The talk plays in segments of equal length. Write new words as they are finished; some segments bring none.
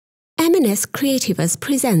M&S Creativus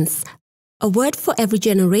presents a word for every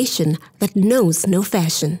generation that knows no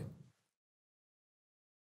fashion.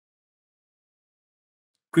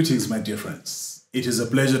 Greetings, my dear friends. It is a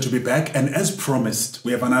pleasure to be back, and as promised,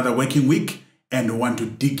 we have another working week and want to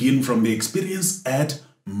dig in from the experience at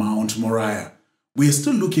Mount Moriah. We are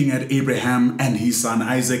still looking at Abraham and his son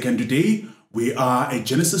Isaac, and today we are at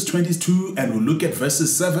Genesis 22 and we'll look at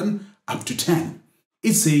verses 7 up to 10.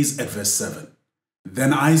 It says at verse 7,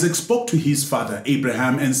 "Then Isaac spoke to his father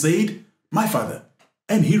Abraham and said, 'My father.'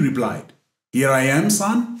 And he replied, 'Here I am,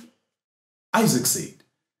 son.' Isaac said,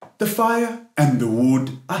 'The fire and the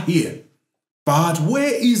wood are here, but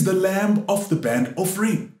where is the lamb of the burnt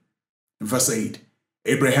offering?' Verse 8,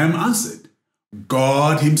 Abraham answered,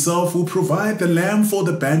 'God himself will provide the lamb for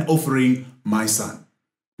the burnt offering, my son.'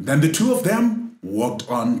 Then the two of them walked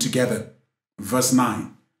on together. Verse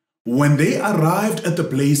 9, when they arrived at the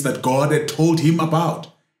place that God had told him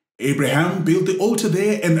about, Abraham built the altar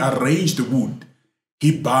there and arranged the wood.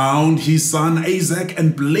 He bound his son Isaac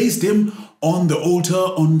and placed him on the altar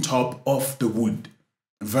on top of the wood.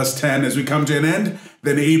 Verse 10, as we come to an end,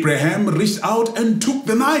 then Abraham reached out and took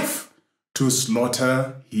the knife to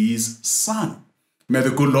slaughter his son. May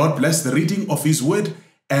the good Lord bless the reading of his word.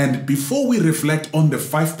 And before we reflect on the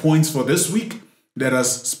 5 points for this week, let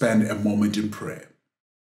us spend a moment in prayer.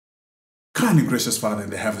 Kind and gracious Father in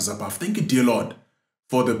the heavens above, thank you, dear Lord,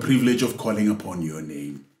 for the privilege of calling upon your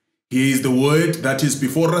name. Here is the word that is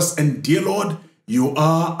before us, and dear Lord, you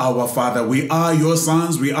are our Father. We are your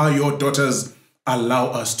sons, we are your daughters.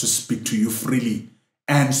 Allow us to speak to you freely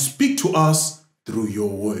and speak to us through your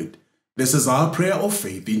word. This is our prayer of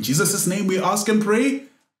faith. In Jesus' name we ask and pray,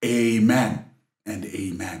 amen and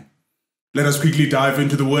amen. Let us quickly dive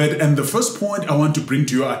into the word, and the first point I want to bring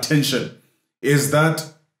to your attention is that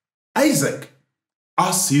Isaac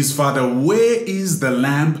asks his father, where is the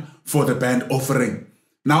lamb for the burnt offering?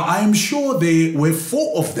 Now, I am sure there were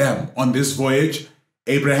 4 of them on this voyage,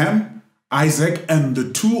 Abraham, Isaac, and the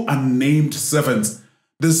 2 unnamed servants.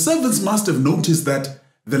 The servants must have noticed that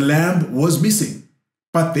the lamb was missing,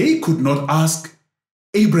 but they could not ask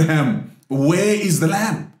Abraham, where is the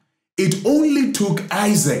lamb? It only took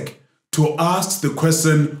Isaac to ask the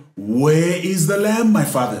question, where is the lamb, my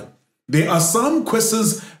father? There are some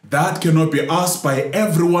questions that cannot be asked by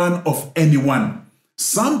everyone of anyone.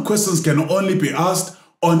 Some questions can only be asked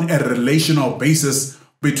on a relational basis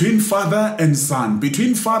between father and son,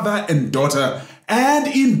 between father and daughter. And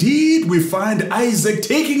indeed, we find Isaac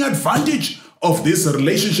taking advantage of this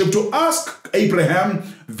relationship to ask Abraham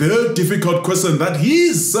the difficult question that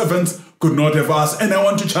his servants could not have asked. And I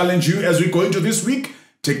want to challenge you as we go into this week,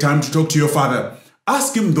 take time to talk to your father.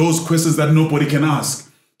 Ask him those questions that nobody can ask.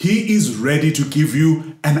 He is ready to give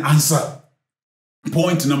you an answer.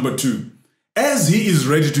 Point number 2. As he is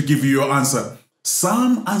ready to give you your answer,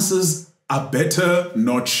 some answers are better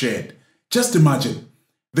not shared. Just imagine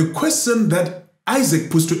the question that Isaac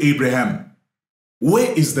puts to Abraham,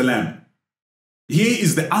 where is the lamb? Here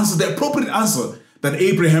is the answer, the appropriate answer that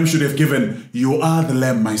Abraham should have given. You are the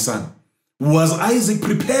lamb, my son. Was Isaac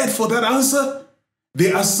prepared for that answer?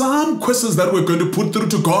 There are some questions that we're going to put through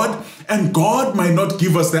to God, and God might not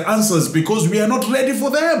give us the answers because we are not ready for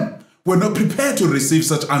them. We're not prepared to receive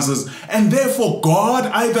such answers. And therefore, God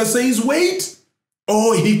either says, wait,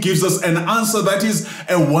 or he gives us an answer that is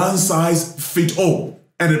a one-size-fits-all.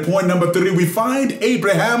 And at point number 3, we find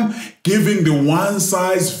Abraham giving the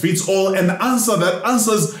one-size-fits-all, an answer that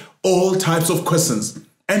answers all types of questions.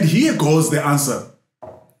 And here goes the answer.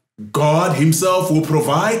 God himself will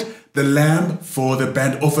provide the lamb for the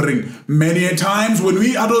burnt offering. Many a times when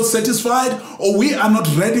we are not satisfied or we are not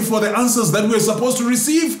ready for the answers that we're supposed to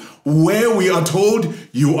receive, where we are told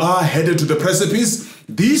you are headed to the precipice,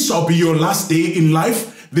 this shall be your last day in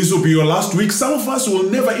life, this will be your last week. Some of us will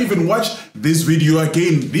never even watch this video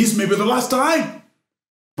again. This may be the last time.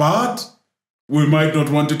 But we might not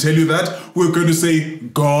want to tell you that. We're going to say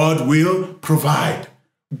God will provide.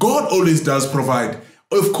 God always does provide.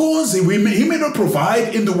 Of course, he may not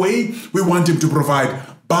provide in the way we want him to provide,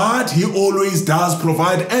 but he always does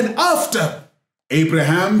provide. And after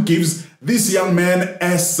Abraham gives this young man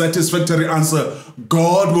a satisfactory answer,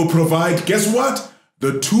 God will provide. Guess what?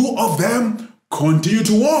 The 2 of them continue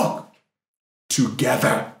to walk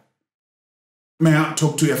together. May I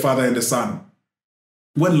talk to a father and a son?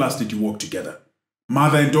 When last did you walk together?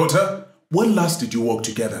 Mother and daughter, when last did you walk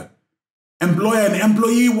together? Employer and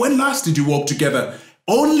employee, when last did you walk together?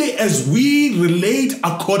 Only as we relate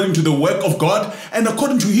according to the work of God and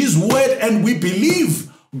according to his word, and we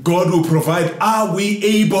believe God will provide, are we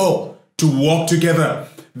able to walk together.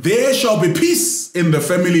 there shall be peace in the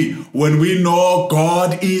family when we know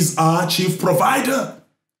God is our chief provider.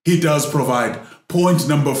 He does provide. Point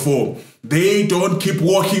number 4, they don't keep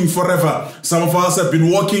walking forever. Some of us have been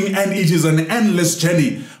walking and it is an endless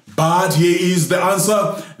journey. But here is the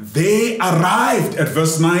answer. They arrived at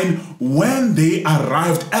verse 9. When they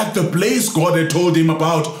arrived at the place God had told him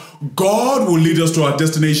about, God will lead us to our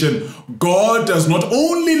destination. God does not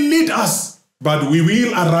only lead us, but we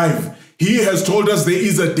will arrive. He has told us there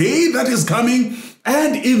is a day that is coming,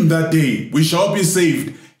 and in that day we shall be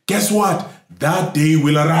saved. Guess what? That day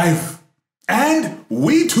will arrive. And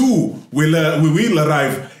we too will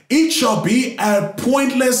arrive. It shall be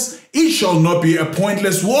it shall not be a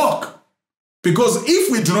pointless walk. Because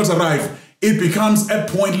if we do not arrive, it becomes a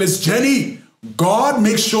pointless journey. God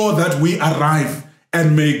makes sure that we arrive.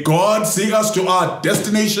 And may God see us to our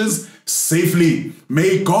destinations safely.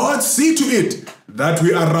 May God see to it that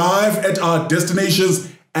we arrive at our destinations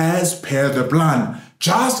as per the plan,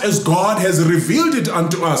 just as God has revealed it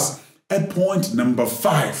unto us. At point number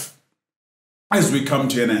 5, as we come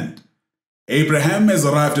to an end, Abraham has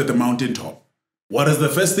arrived at the mountaintop. What is the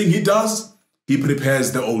first thing he does? He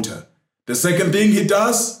prepares the altar. The second thing he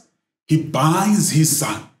does, he binds his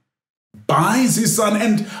son.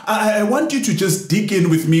 And I want you to just dig in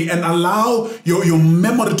with me and allow your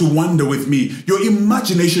memory to wander with me, your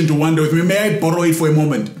imagination to wander with me. May I borrow it for a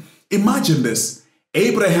moment? Imagine this.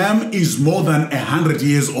 Abraham is more than 100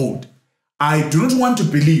 years old. I do not want to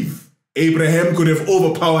believe Abraham could have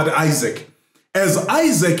overpowered Isaac. As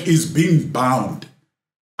Isaac is being bound,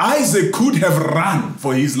 Isaac could have run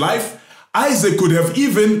for his life. Isaac could have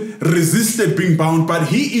even resisted being bound, but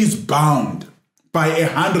he is bound by a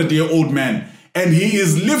 100-year-old man, and he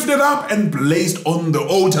is lifted up and placed on the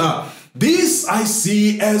altar. This I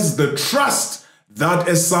see as the trust that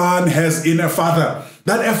a son has in a father,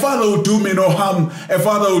 that a father will do me no harm, a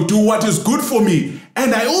father will do what is good for me.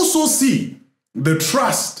 And I also see the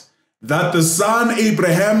trust that the son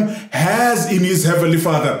Abraham has in his heavenly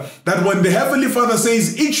father, that when the heavenly father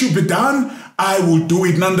says it should be done, I will do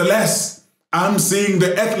it nonetheless. I'm seeing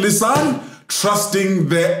the earthly son trusting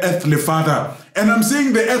the earthly father, and I'm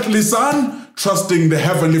seeing the earthly son trusting the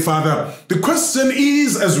heavenly father. The question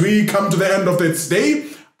is, as we come to the end of this day,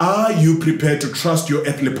 are you prepared to trust your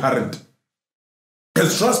earthly parent?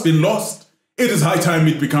 Has trust been lost? It is high time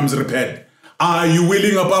it becomes repaired. Are you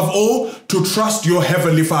willing above all to trust your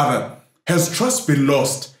heavenly father? Has trust been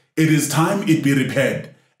lost? It is time it be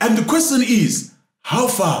repaired. And the question is, how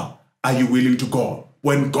far are you willing to go?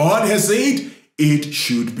 When God has said, it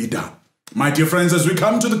should be done. My dear friends, as we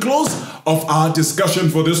come to the close of our discussion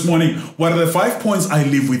for this morning, what are the 5 points I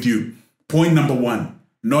leave with you? Point number 1,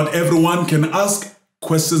 not everyone can ask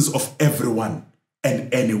questions of everyone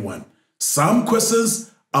and anyone. Some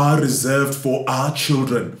questions are reserved for our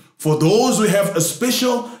children, for those who have a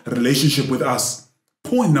special relationship with us.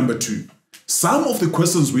 Point number 2, some of the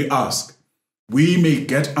questions we ask, we may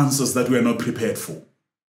get answers that we are not prepared for.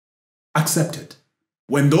 Accept it.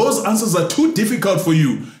 When those answers are too difficult for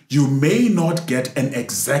you, you may not get an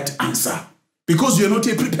exact answer because you're not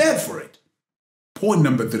yet prepared for it. Point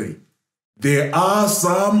number 3, there are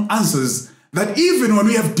some answers that even when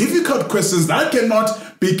we have difficult questions that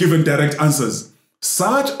cannot be given direct answers.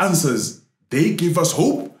 Such answers, they give us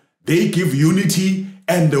hope, they give unity,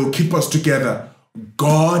 and they'll keep us together.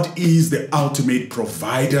 God is the ultimate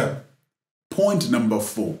provider. Point number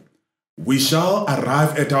 4, we shall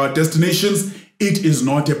arrive at our destinations. It is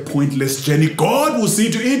not a pointless journey. God will see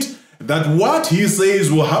to it that what he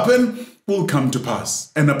says will happen will come to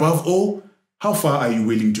pass. And above all, how far are you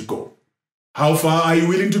willing to go? How far are you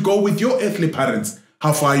willing to go with your earthly parents?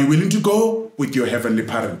 How far are you willing to go with your heavenly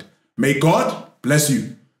parent? May God bless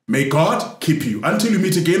you. May God keep you. Until we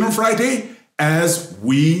meet again on Friday, as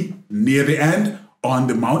we near the end on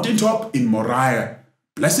the mountaintop in Moriah.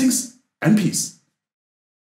 Blessings and peace.